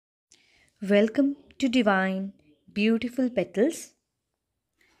Welcome to Divine Beautiful Petals.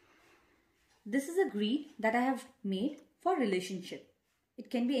 This is a grid that I have made for relationship. It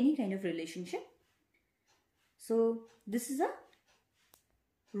can be any kind of relationship. So this is a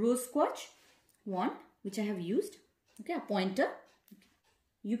rose quartz wand which I have used. Okay, a pointer.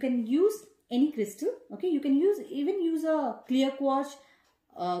 You can use any crystal. Okay, you can even use a clear quartz,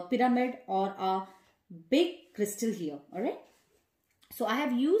 pyramid, or a big crystal here. All right. So I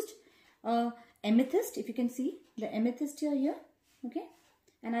have used amethyst. If you can see the amethyst here. Okay.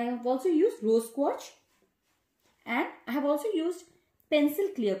 And I have also used rose quartz, and I have also used pencil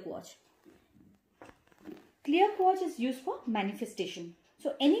clear quartz. Clear quartz is used for manifestation.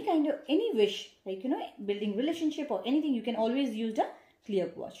 So any wish, like building relationship or anything, you can always use the clear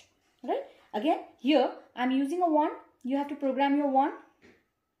quartz. Right? Again, here I am using a wand. You have to program your wand.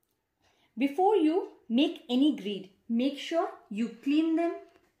 Before you make any grid, make sure you clean them,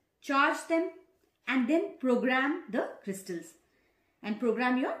 charge them, and then program the crystals. And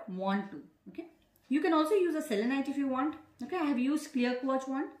program your wand too. Okay. You can also use a selenite if you want. Okay. I have used clear quartz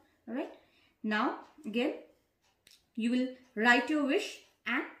wand. Alright. Now again, you will write your wish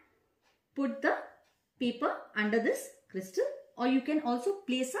and put the paper under this crystal, or you can also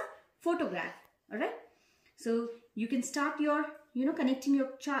place a photograph. Alright. So you can start your connecting your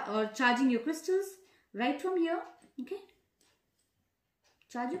charging your crystals right from here. Okay.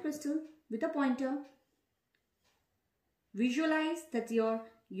 Charge your crystal with a pointer. Visualize that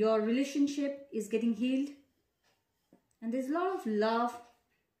your relationship is getting healed, and there's a lot of love.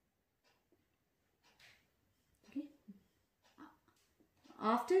 Okay.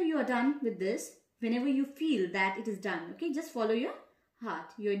 After you are done with this, whenever you feel that it is done, okay, just follow your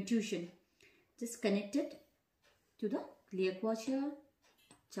heart, your intuition. Just connect it to the clear quartz here.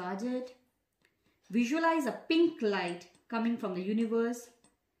 Charge it. Visualize a pink light coming from the universe,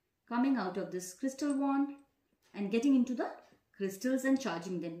 coming out of this crystal wand and getting into the crystals and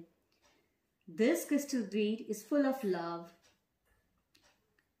charging them. This crystal grid is full of love.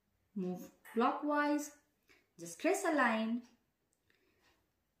 Move clockwise. Just trace a line.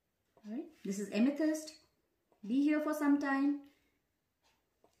 Alright. This is amethyst. Be here for some time.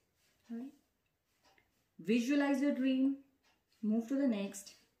 Alright. Visualize your dream. Move to the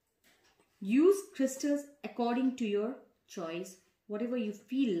next. Use crystals according to your choice. Whatever you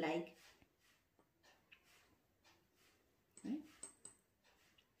feel like.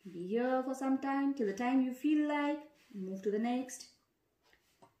 Be here for some time, till the time you feel like. Move to the next.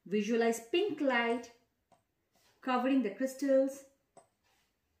 Visualize pink light covering the crystals.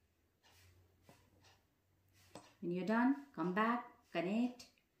 When you're done, come back, connect.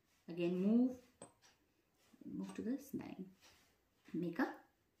 Again move. Move to this line. Make a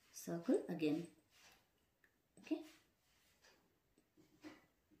circle again. Okay.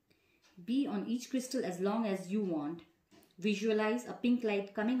 Be on each crystal as long as you want. Visualize a pink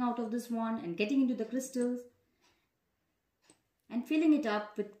light coming out of this wand and getting into the crystals and filling it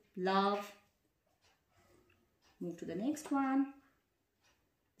up with love. Move to the next one.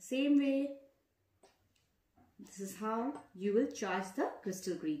 Same way. This is how you will charge the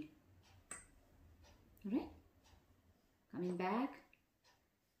crystal grid. Alright. Coming back.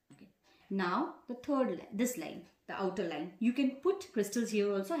 Okay. Now the third, this line, the outer line. You can put crystals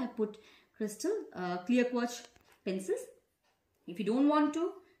here also. I have put crystal, clear quartz pencils. If you don't want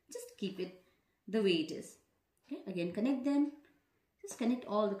to, just keep it the way it is. Okay. Again, connect them. Just connect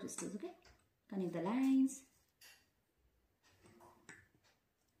all the crystals. Okay. Connect the lines.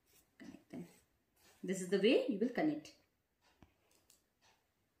 Connect them. This is the way you will connect.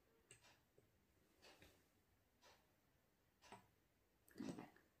 Come back.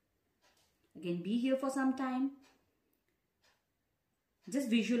 Again, be here for some time. Just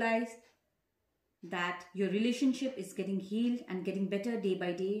visualize that your relationship is getting healed and getting better day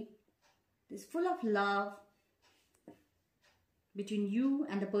by day. It's full of love between you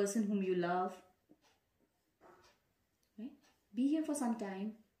and the person whom you love. Right? Be here for some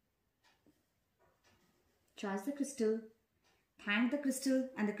time. Charge the crystal. Thank the crystal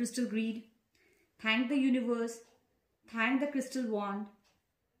and the crystal grid. Thank the universe. Thank the crystal wand.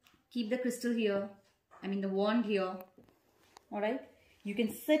 Keep the crystal here. The wand here. Alright. You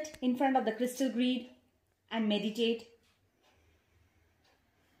can sit in front of the crystal grid and meditate.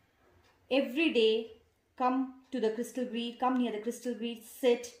 Every day, come to the crystal grid, come near the crystal grid,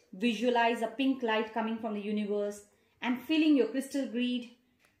 sit, visualize a pink light coming from the universe and filling your crystal grid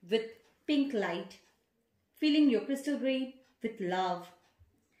with pink light. Filling your crystal grid with love.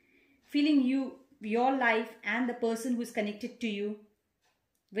 Filling your life and the person who is connected to you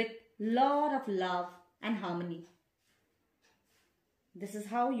with lot of love and harmony. This is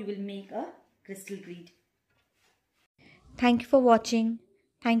how you will make a crystal bead. Thank you for watching.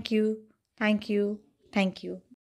 Thank you. Thank you. Thank you.